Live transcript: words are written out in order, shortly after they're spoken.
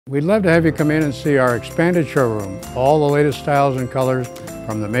We'd love to have you come in and see our expanded showroom, all the latest styles and colors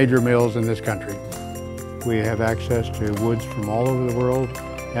from the major mills in this country. We have access to woods from all over the world,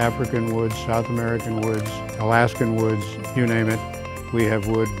 African woods, South American woods, Alaskan woods, you name it. We have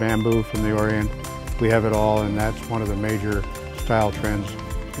wood, bamboo from the Orient. We have it all, and that's one of the major style trends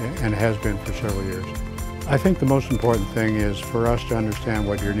and has been for several years. I think the most important thing is for us to understand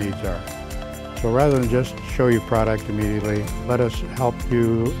what your needs are. So rather than just show you product immediately, let us help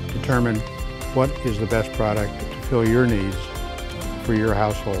you determine what is the best product to fill your needs for your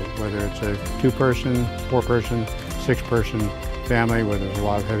household, whether it's a 2-person, 4-person, 6-person family where there's a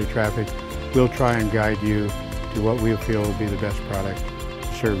lot of heavy traffic. We'll try and guide you to what we feel will be the best product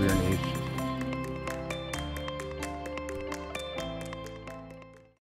to serve your needs.